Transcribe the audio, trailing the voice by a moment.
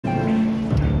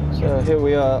So here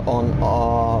we are on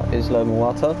our Isla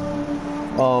Muerta.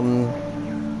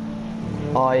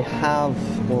 I have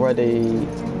already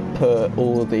put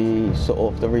all the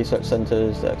sort of the research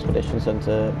centres, the expedition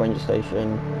centre, ranger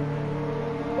station,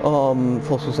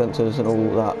 fossil centres and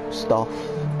all that stuff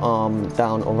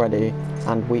down already,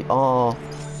 and we are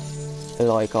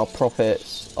like our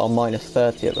profits are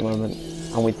 -30 at the moment,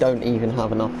 and we don't even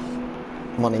have enough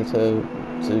money to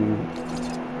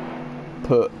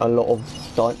put a lot of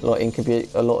incubate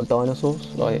a lot of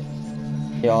dinosaurs. Like,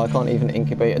 yeah, I can't even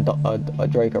incubate a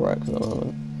Dracorex at the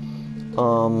moment.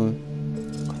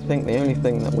 I think the only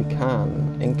thing that we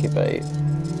can incubate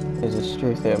is a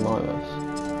Struthiomimus.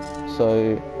 So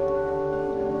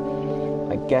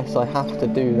I guess I have to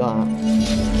do that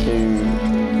to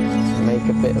make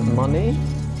a bit of money.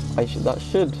 That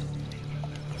should.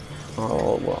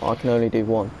 Oh well, I can only do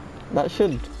one. That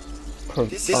should.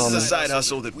 This is a side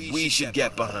hustle that we should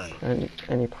get behind.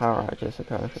 Any power outages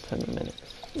occur for 10 minutes.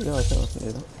 Yeah, I think I can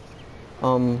do that.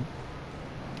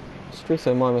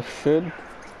 Struthiomimus should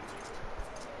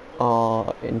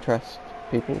interest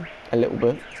people a little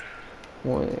bit.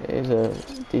 Well, it is a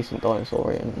decent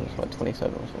dinosaur, and it's like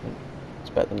 27 or something. It's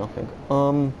better than nothing.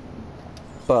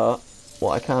 But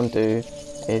what I can do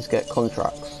is get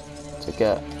contracts to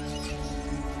get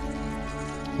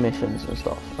missions and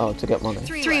stuff. Oh, to get money.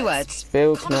 Three words.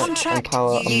 Build, connect, and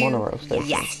power a monorail station.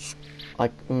 Yes. I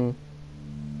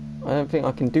don't think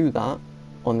I can do that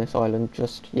on this island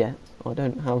just yet. I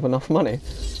don't have enough money.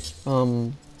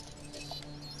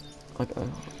 Like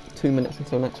 2 minutes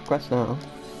until next quest now.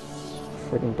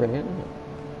 Friggin' brilliant, isn't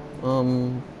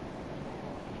it?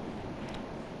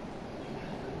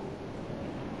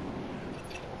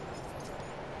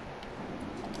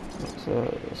 So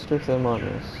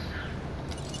Struthiomimus.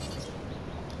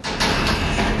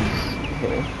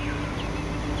 Here.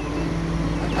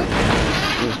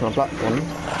 Use my black one.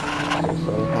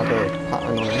 Also have a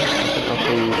pattern on it. I think that's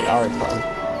the arrow pattern.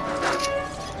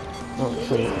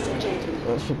 Actually,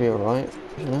 that should be alright,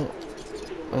 shouldn't it?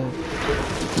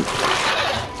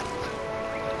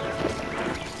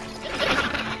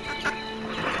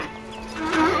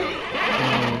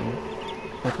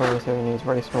 My progress area needs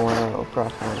very small area of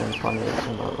grassland and primary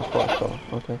amount of forest soil.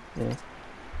 Okay, yeah.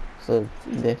 So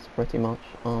this pretty much.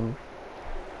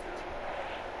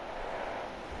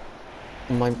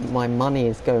 My money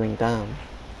is going down.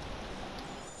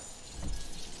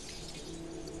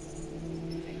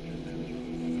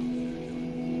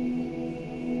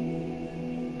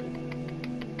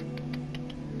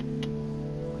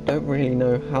 I don't really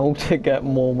know how to get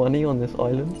more money on this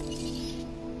island.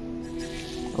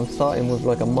 I'm starting with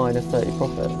like a -30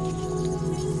 profit.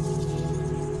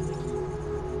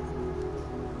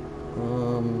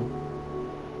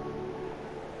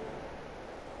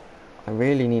 I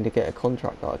really need to get a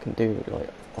contract that I can do like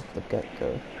off the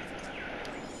get-go.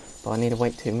 But I need to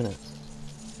wait 2 minutes.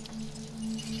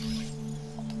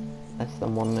 Less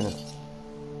than 1 minute.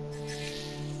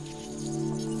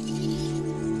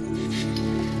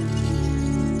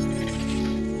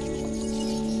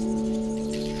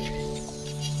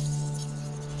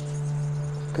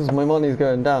 Because my money's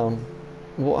going down.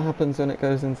 What happens when it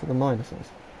goes into the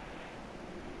minuses?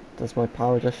 Does my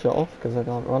power just shut off because I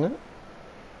can't run it?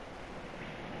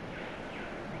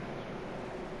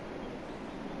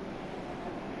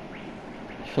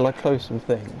 Shall I close some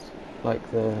things? Like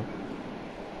the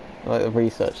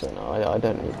research center? I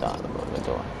don't need that at the moment,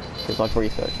 do I? Because I've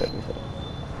researched everything.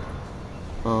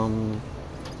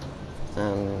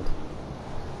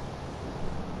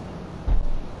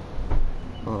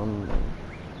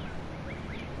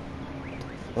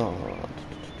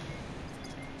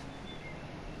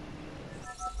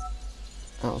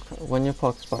 Okay. When your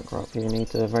pockets back up, you need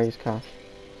to raise cash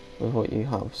with what you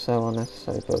have. Sell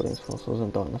unnecessary buildings, fossils,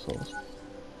 and dinosaurs.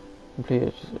 Complete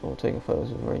it or taking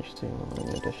photos of a range team and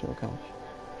additional cash.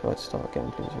 Try to start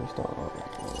again, please restart.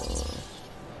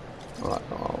 Alright,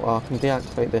 well, I can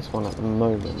deactivate this one at the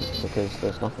moment because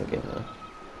there's nothing in there.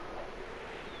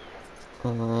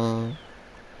 I'm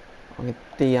going to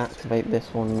deactivate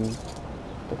this one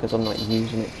because I'm not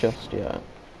using it just yet.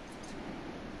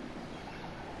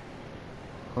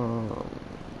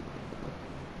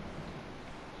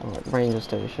 Alright, ranger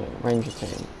station, ranger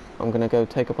team. I'm going to go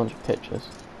take a bunch of pictures.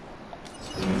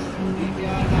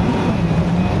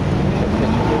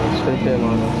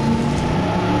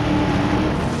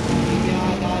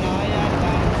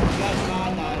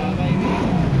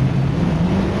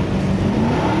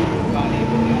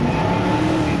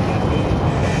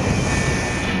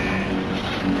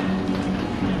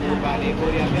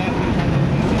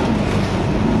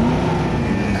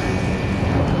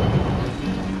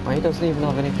 I Oh, he doesn't even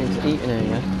have anything to eat in here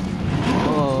yet.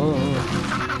 Oh.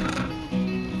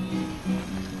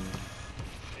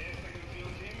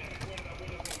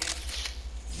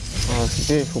 Oh, it's a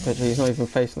beautiful picture. He's not even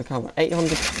facing the camera.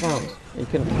 £800. He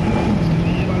couldn't.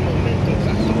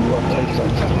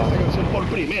 Por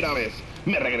primera vez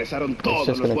me regresaron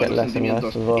todos los buenos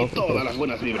sentimientos y todas las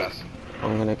buenas vibras.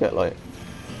 I'm gonna get like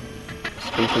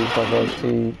species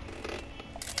diversity.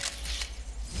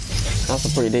 That's a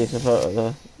pretty decent photo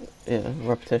there. Yeah,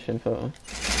 repetition photo.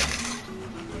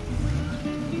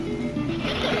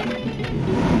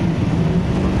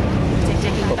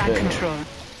 Taking back control.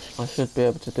 I should be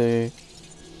able to do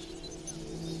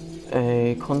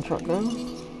a contract now.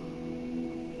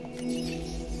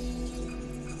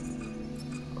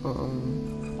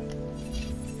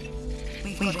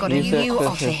 We've got a new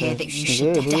offer here that you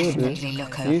should definitely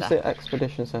look over. Use the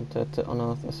expedition center to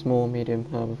unearth a small, medium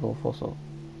herbivore fossil.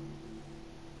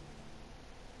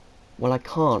 Well, I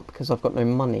can't because I've got no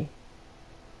money.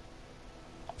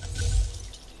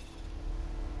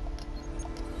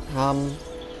 How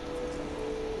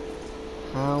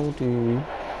do...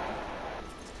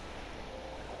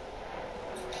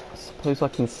 I suppose I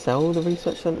can sell the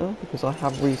research center because I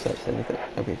have researched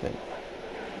everything.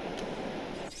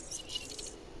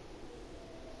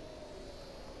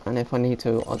 And if I need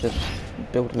to, I'll just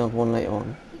build another one later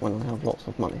on when I have lots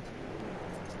of money.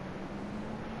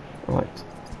 Right.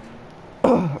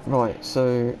 Right,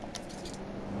 so...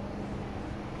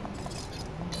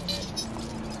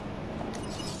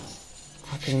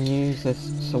 I can use this,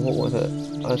 so what was it?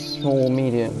 A small,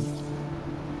 medium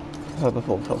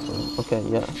herbivore fossil. Okay,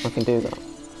 yeah, I can do that.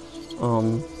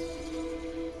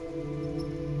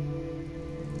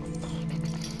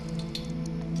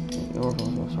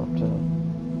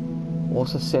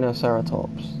 What's a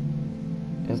Sinoceratops?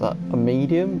 Is that a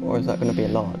medium or is that going to be a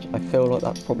large? I feel like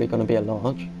that's probably going to be a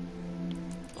large.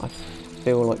 I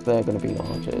feel like they're going to be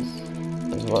larges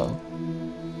as well.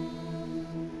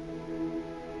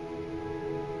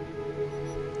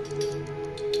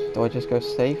 Do I just go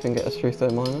safe and get a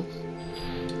Strutho minus?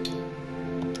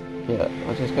 Yeah,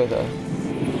 I just go there.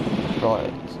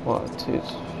 Right, what, two.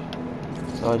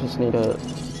 So I just need a...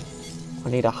 I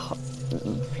need a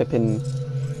flipping...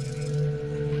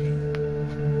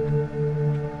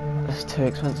 That's too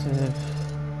expensive.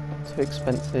 Too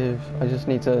expensive. I just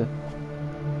need to...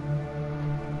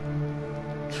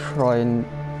 try and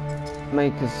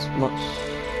make as much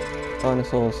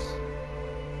dinosaurs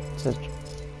to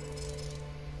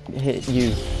hit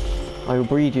you. I will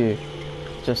breed you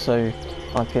just so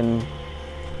I can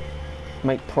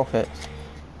make profit.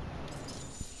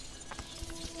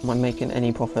 Am I making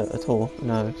any profit at all?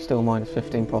 No, still minus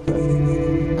 15 profit.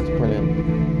 That's brilliant.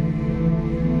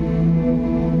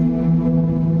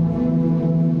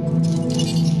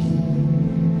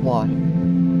 Why?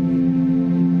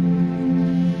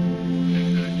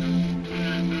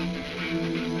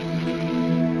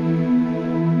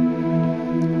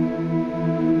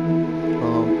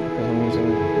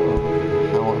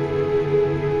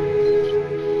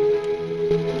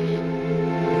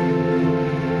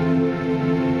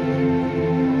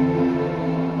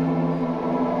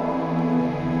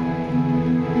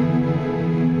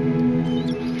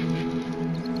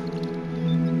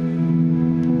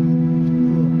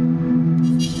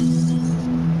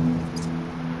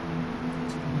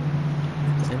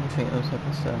 Anything else I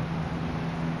can sell?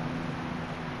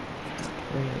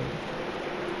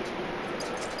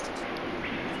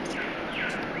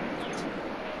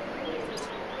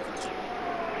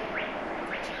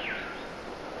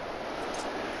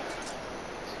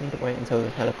 Just need to wait until the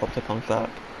helicopter comes back.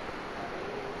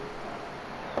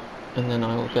 And then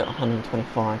I will get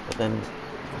 125, but then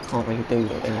I can't really do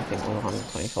anything on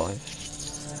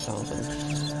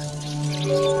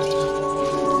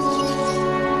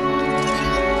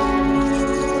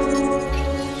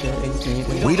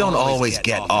 125,000. We don't always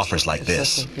get offers like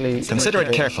this. Consider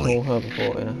it carefully. Small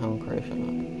herbivore in a hound creation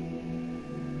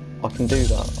map. I can do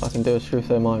that. I can do a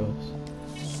Strutho minus.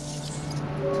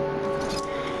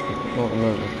 Not at the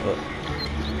moment,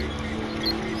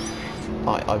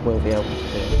 but I will be able to do it.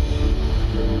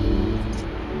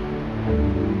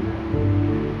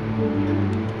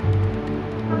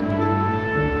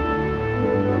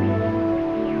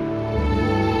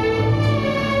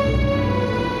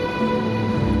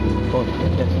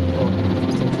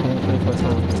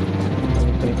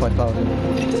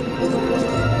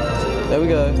 There we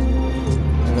go.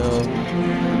 No.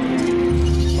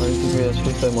 I need to be a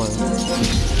Strutho minus. I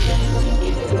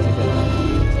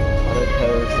don't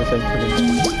care, it's the same thing.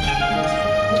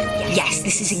 Yes,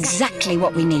 this is exactly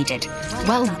what we needed.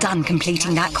 Well done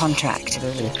completing that contract. I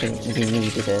don't really think we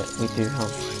needed it. We do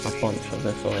have a bunch of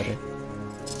this already.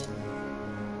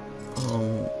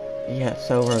 Yeah,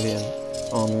 sell Rodian.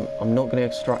 I'm not going to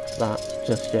extract that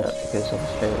just yet because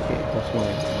obviously it costs money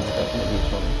and I don't want to use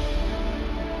money.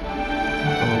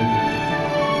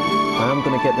 I am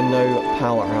going to get the no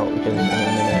power outages in a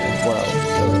minute as well,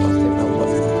 so I think that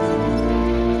was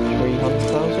like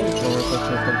 300,000 or a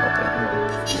question of contract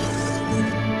yet.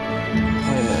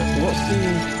 Wait a minute, what's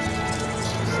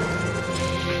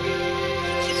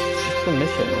the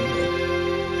mission on here?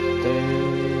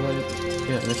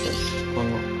 Yeah, mission.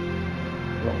 Unlock.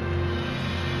 Long.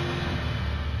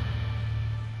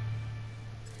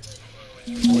 I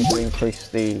need to increase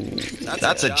the...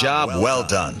 That's a job well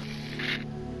done.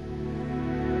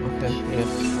 Okay, yeah,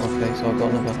 okay, so I've got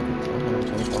another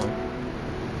 125.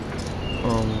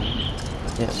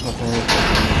 Yeah, so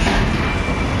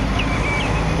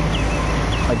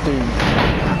I do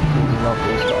absolutely love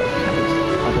these guys.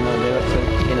 I don't know, they look so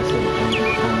innocent and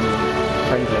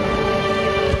friendly.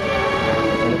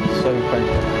 They look so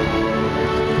friendly.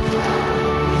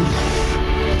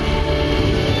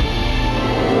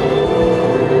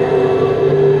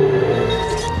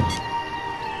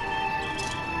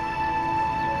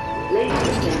 Ladies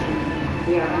and gentlemen,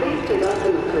 we are pleased to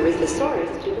welcome a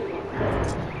Corythosaurus to the park.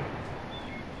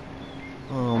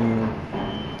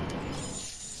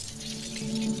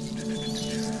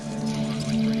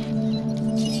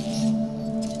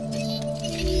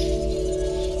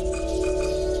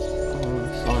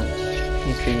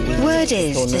 Word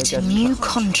is that a new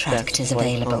contract is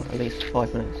available. At least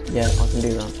 5 minutes. Yeah, I can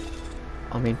do that.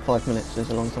 I mean, 5 minutes is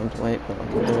a long time to wait, but I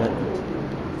can do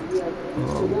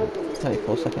it.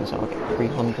 34 seconds, so I'll get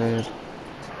 300.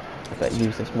 I better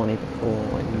use this money before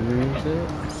I lose it.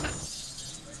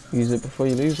 Use it before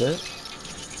you lose it.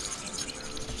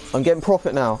 I'm getting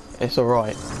profit now. It's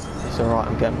alright. It's alright,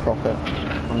 I'm getting profit.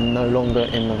 I'm no longer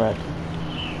in the red.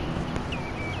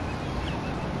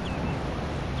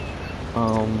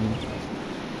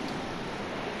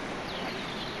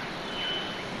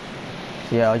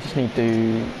 Yeah, I just need to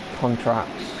do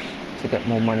contracts to get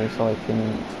more money so I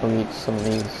can breed some of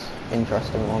these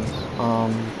interesting ones.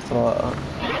 But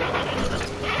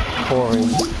Corey,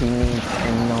 he needs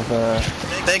another...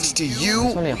 Thanks to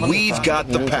you, we've got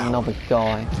the power. Another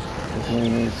guy.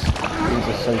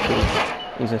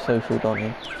 He's a social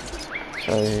donny.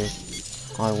 So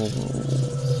I will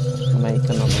make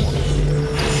another one.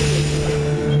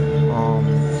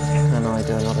 Can I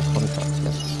do another contract?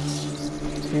 Yes.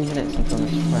 2 minutes until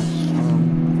next quest.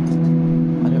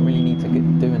 I don't really need to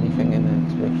do anything in the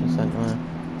expedition centre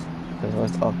because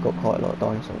I've got quite a lot of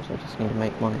dinosaurs, so I just need to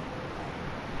make money.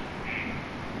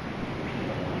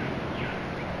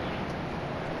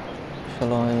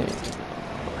 Shall I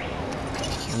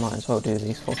might as well do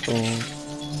these fossils.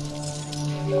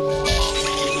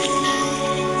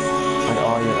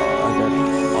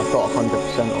 I've got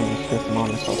 100% on the Swift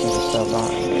Miner, so I can just sell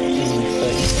that.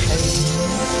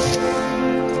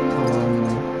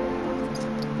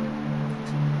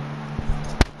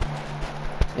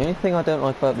 The only thing I don't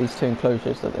like about these two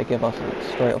enclosures that they give us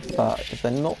straight off the bat is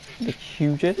they're not the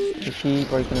hugest. Is he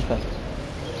breaking a fence?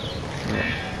 No,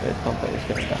 it's not that it's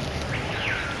getting down.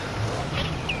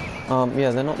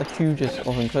 Yeah, they're not the hugest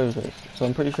of enclosures, so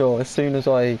I'm pretty sure as soon as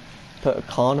I put a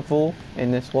carnivore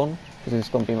in this one, because it's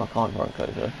going to be my carnivore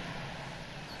enclosure,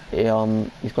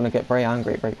 he's going to get very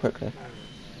angry very quickly.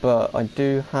 But I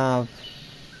do have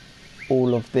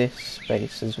all of this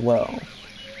space as well,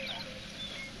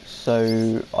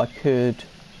 so I could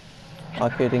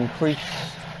increase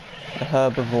the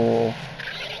herbivore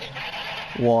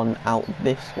one out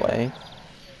this way,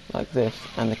 like this,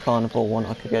 and the carnivore one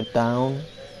I could go down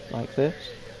like this.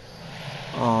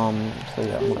 So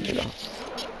yeah, I might do that.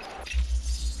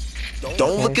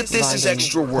 Don't look at this as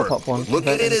extra work. Look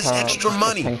at it as extra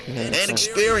money and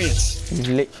experience. You've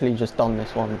literally just done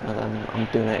this one and then I'm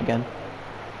doing it again.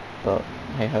 But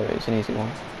hey ho, it's an easy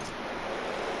one.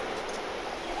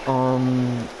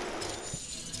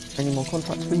 Any more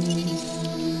contracts please?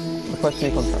 Request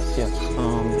new contracts, yes.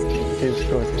 Do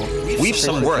storage one. We've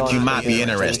some work you might be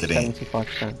interested in.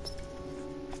 75%.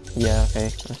 Yeah, okay,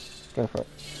 let's go for it.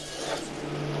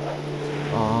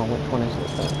 Which one is it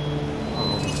though?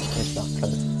 Is that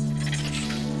close?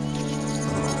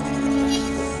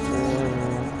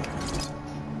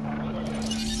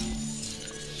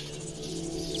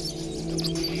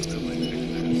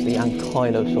 It's the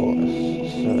Ankylosaurus,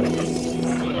 so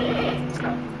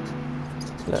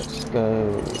let's go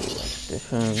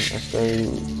expedition, let's go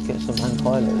get some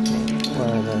Ankylos. Where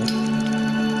are they?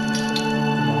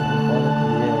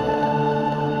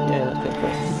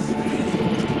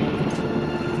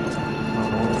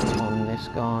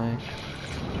 I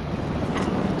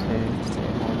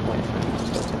wait, let's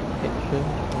go take a picture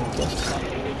and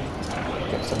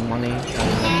get some money.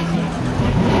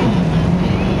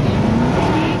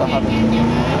 I haven't seen them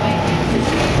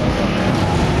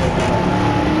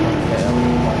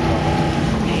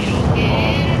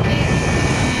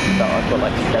so I've got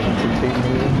like 72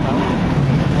 million pounds.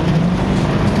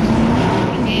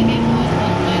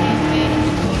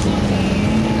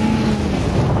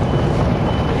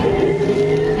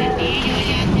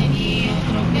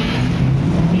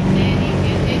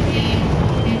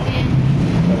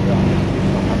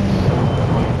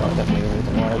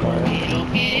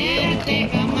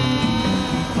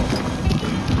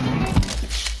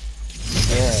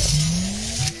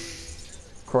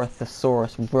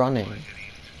 Corythosaurus running.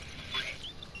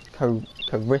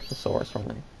 Corythosaurus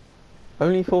running.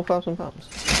 Only £4,000.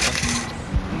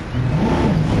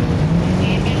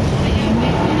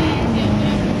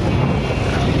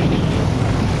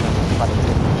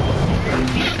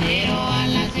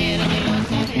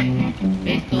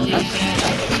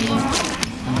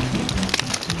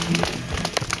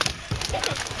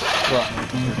 Right,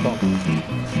 it's gone.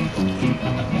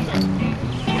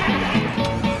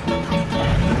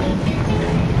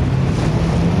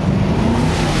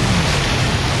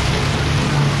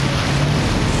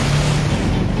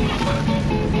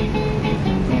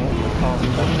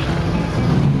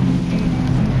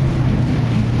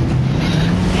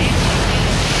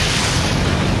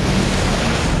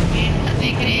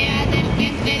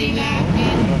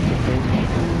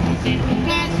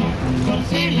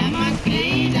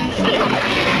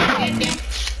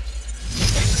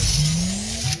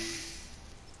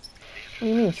 What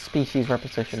do you mean species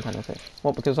repetition penalty?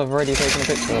 What, because I've already taken a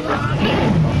picture of it?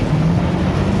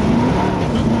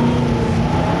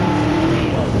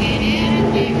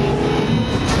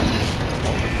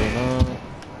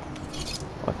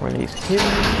 I can release him.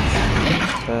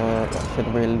 That should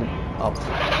really up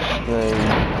the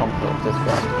comfort of this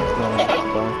guy.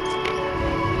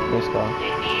 This guy.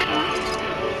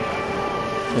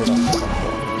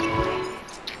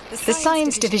 The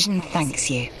Science Division thanks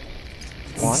you.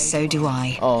 Why? So do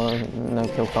I. Oh, no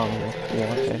kill farming.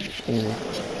 Yeah, okay. Easy.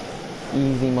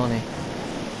 Easy money.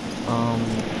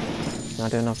 Can I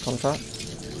do enough contract?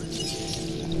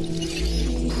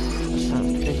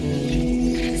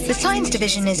 The Science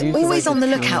Division is always on the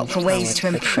lookout for ways to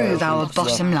improve our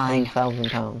bottom line.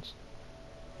 £3,000.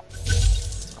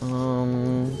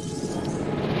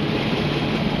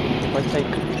 If I take a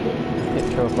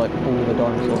picture of like all the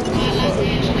dinosaurs.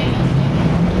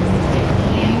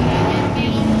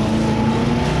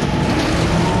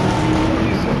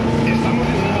 Estamos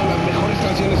en una de las mejores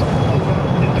canciones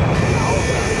detrás de la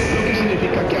otra, lo que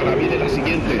significa que ahora viene la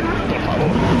siguiente. Por favor.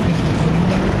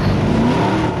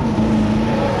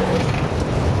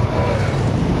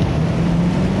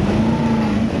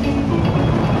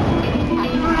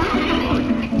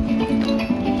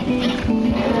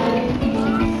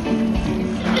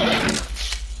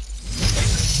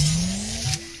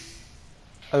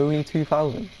 Only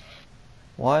 2,000.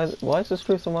 Why is the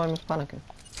Truth and Rhymes panicking?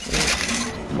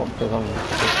 What, because I'm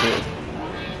just good.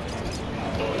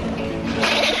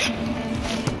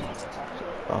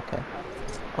 Okay.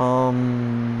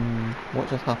 What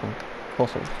just happened?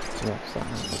 Fossils. Yes, that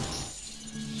happened.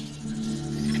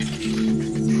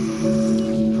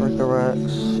 Trigorex,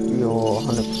 you're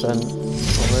 100%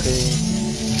 already.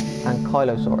 And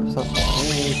Kylosaurus, that's what I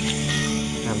need.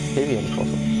 Amphibian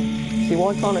fossil. See,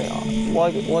 why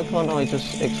can't I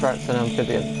just extract an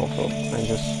amphibian fossil and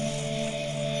just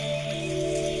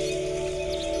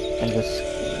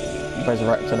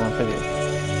resurrect an amphibian?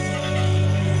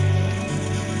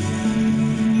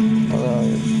 Although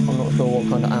I'm not sure what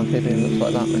kind of amphibian looks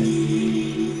like that, mate.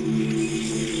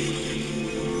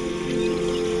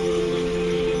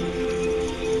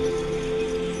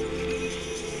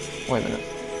 Wait a minute.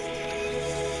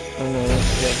 Oh no,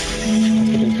 yeah. I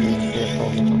could easily be a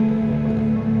problem.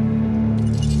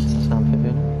 That's an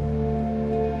amphibian.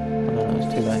 Oh no, it's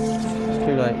too late. It's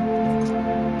too late.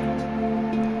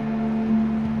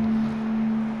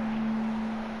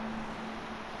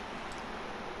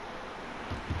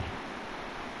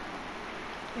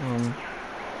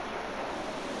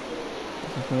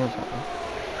 Something else happened.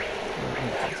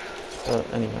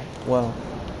 Anyway, well,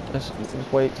 let's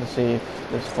wait to see if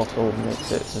this fossil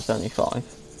makes it to 75.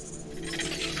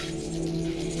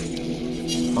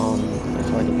 It's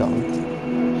already done,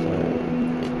 so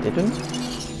it didn't.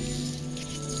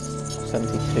 72.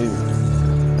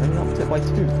 I only upped it by 2.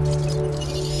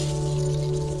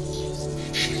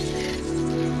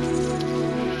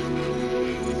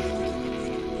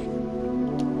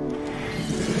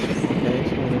 Okay,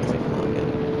 it's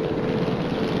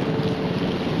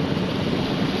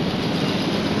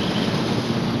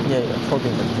Yeah,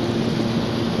 probably.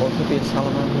 Or it could be a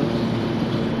salamander.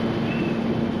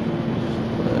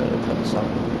 Put a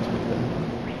salamander.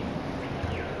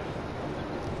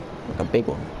 Like a big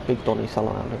one. Big dolly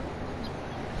salamander.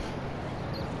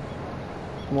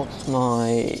 What's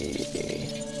my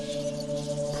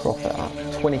profit at?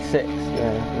 26,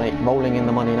 yeah, mate, rolling in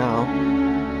the money now.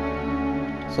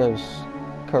 So it's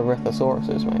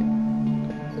Corythosauruses, mate.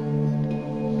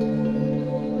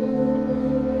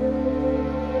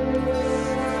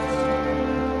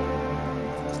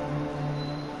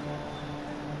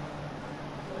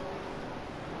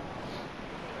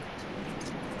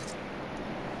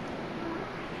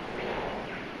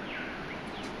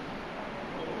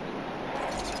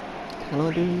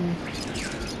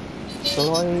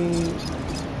 Shall I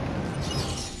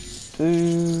do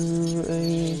a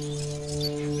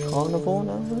carnivore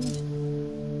now then?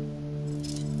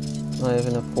 Can I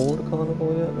even afford a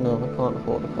carnivore yet? No, I can't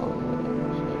afford a carnivore yet.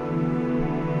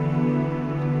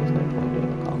 There's no point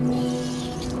doing a carnivore.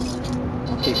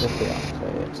 I'll keep this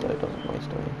deactivated so it doesn't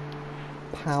waste any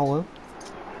power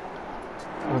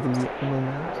for the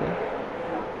momentum.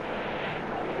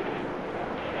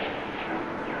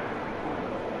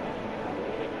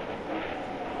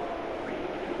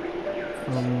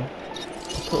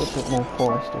 I'll put a bit more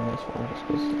forest in this one just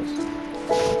because it's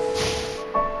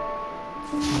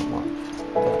not much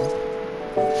there.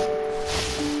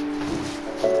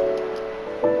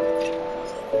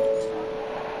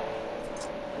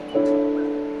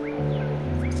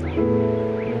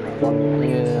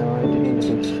 Yeah, I do need to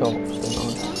do shops, don't I?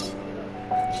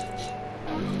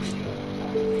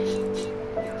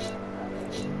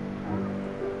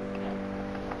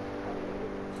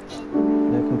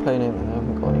 They're complaining that they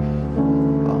haven't got any.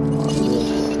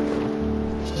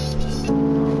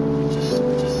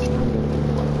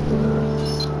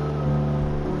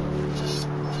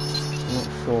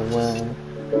 Where I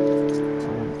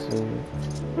want to,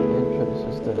 the entrance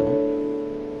is there,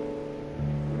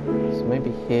 so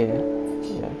maybe here,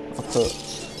 yeah, I'll put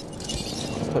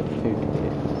food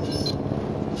here,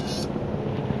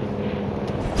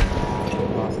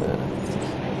 right there,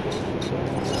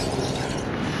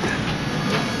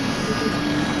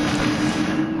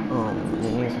 and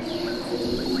it needs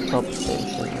a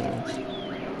substation there.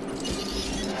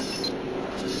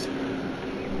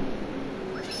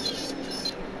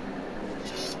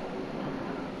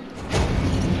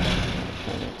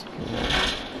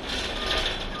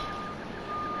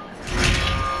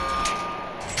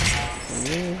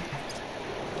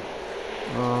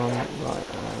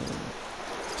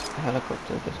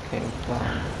 Helicopter just came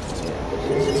down. Yeah,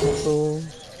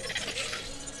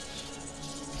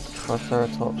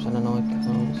 Triceratops and an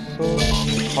Ichthyosaurus.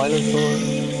 Tylosaurus.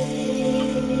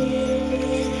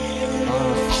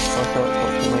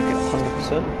 Triceratops will make it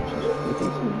 100%.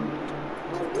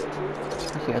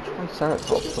 Actually, a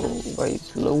Triceratops will raise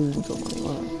loads of money,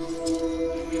 won't it?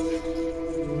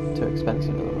 Too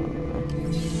expensive at the moment.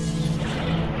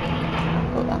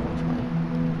 Got that much money.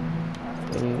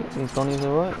 These Donnies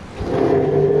alright?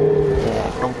 Yeah,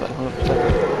 comfort,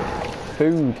 100%.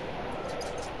 Food!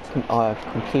 I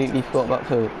completely forgot about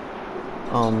food.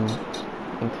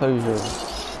 Enclosure.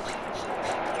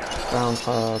 Ground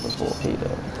fire before torpedo.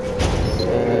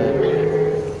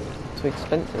 Too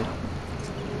expensive.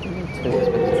 Too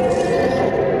expensive.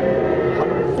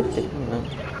 150, isn't it?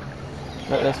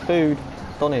 Look, there's food.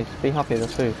 Donnies, be happy,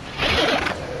 there's food.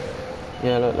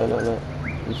 Yeah, look.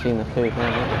 You've seen the food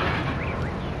now, haven't you?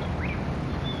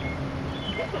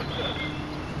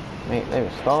 Mate, they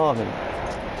were starving.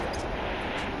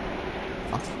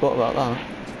 I forgot about that.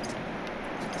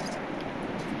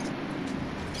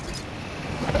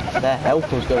 Their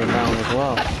health was going down as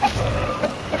well.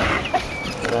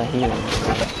 Their healing.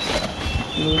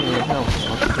 Healing their health.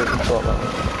 I completely forgot about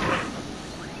that.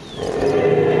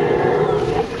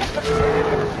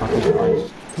 I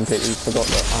just completely forgot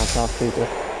that I had to have food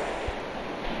there.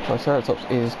 Triceratops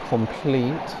is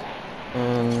complete.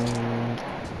 And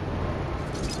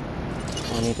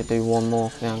I need to do one more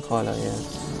for the Ankylo, yeah.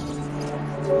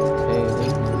 Okay,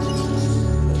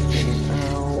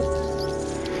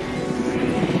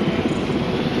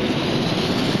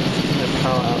 the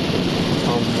power output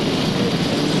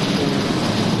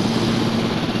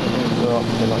we're up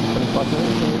to like 25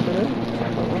 minutes today.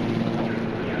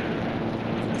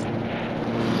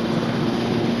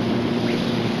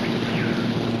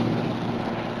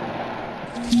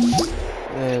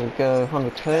 There we go,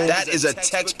 100k. That is a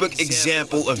textbook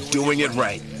example of doing it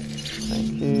right.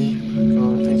 Thank you.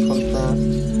 Contract.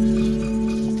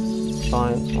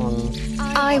 Science on.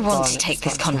 I want to take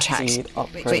this contract,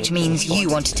 which means you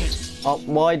want to take. Oh,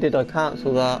 why did I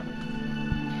cancel that?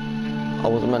 I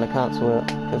wasn't meant to cancel it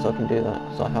because I can do that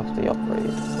because I have the upgrade.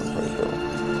 I'm pretty sure.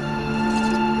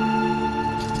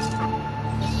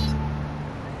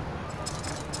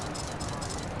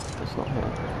 It's not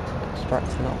here.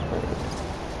 Extraction upgrade.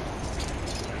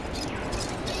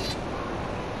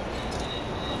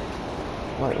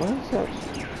 Wait, where's the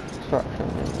extraction?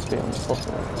 It must be on the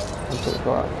bottom. I'm pretty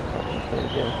sure extraction's pretty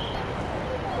good.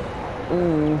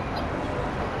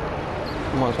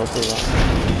 Might as well do that.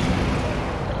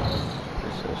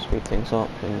 Just speed things up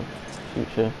in the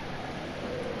future.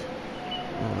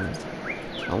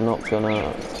 I'm not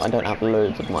gonna. I don't have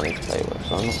loads of money to play with,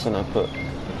 so I'm not gonna put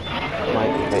my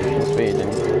education speed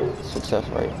and success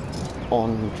rate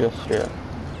on just yet.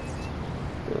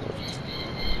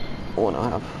 Or I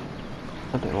have.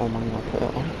 I don't know what money I'll put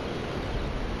it on.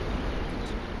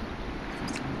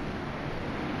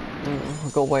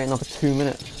 I've got to wait another 2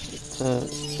 minutes to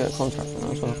get a contract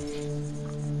now as well.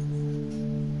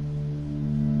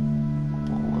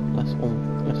 Oh, less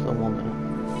than 1 minute.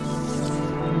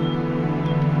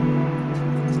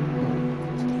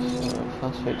 So,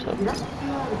 fast food's open.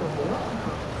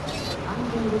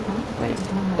 Wait,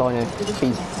 dino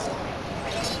beast.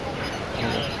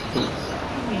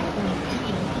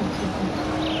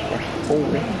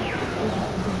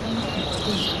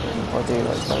 I do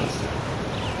like those.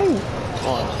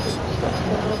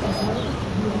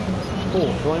 Oh,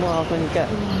 do I know how many get?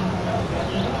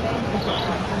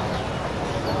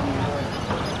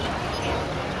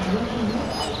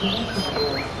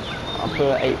 I'll put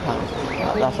it at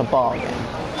 £8. That's a bargain.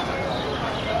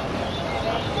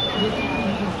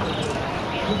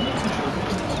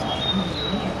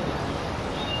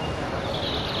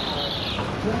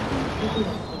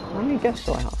 How many guests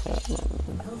do I have here at the moment?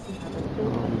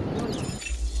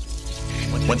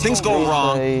 When things go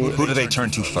wrong, who do they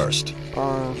turn to first?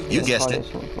 You guessed it.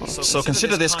 So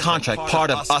consider this contract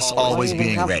part of us always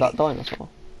being ready. That dinosaur.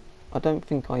 I don't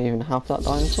think I even have that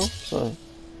dinosaur, so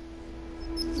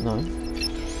no.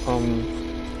 How many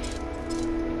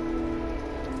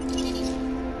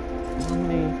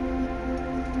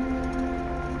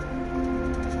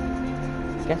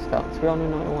guest count?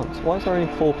 391. So why is there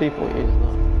only 4 people using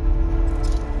that?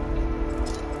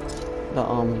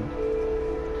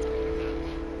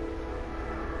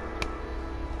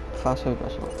 Fast food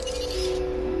restaurant.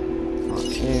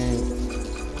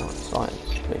 Science,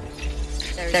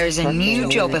 please. There is a new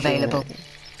job available,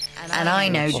 and I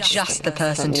know just the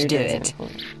person to do it. So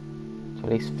at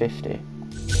least 50.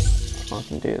 I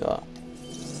can do that.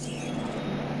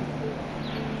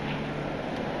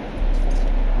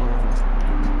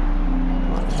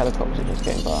 Right, the helicopter just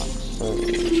came back, so...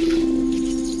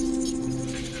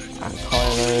 And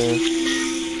Kylo...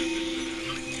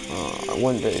 I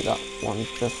wouldn't do that one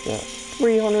just yet.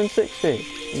 360!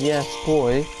 Yes,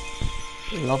 boy.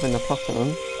 Loving the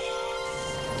platinum.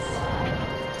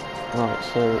 Right,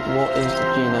 so what is the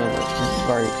genome? It's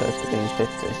very close to being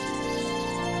 50.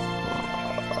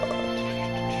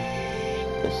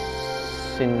 The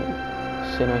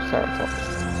Sinoceratops.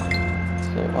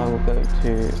 So I will go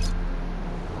to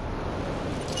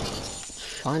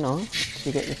China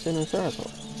to get the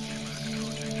Sinoceratops.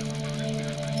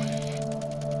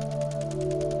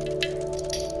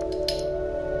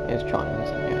 It's China,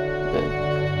 isn't it?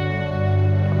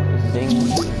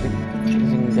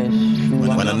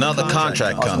 When another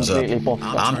contract comes up,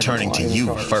 I'm turning to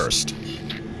you first.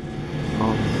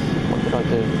 What did I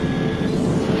do?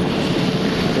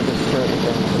 I did the security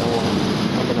thing,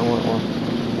 I don't know what it was.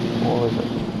 What was it?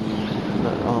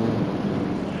 No,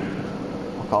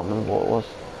 I can't remember what it was.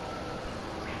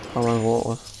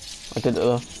 I did it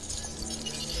though.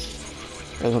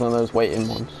 It was one of those waiting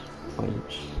ones. I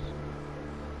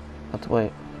had to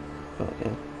wait, but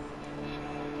yeah.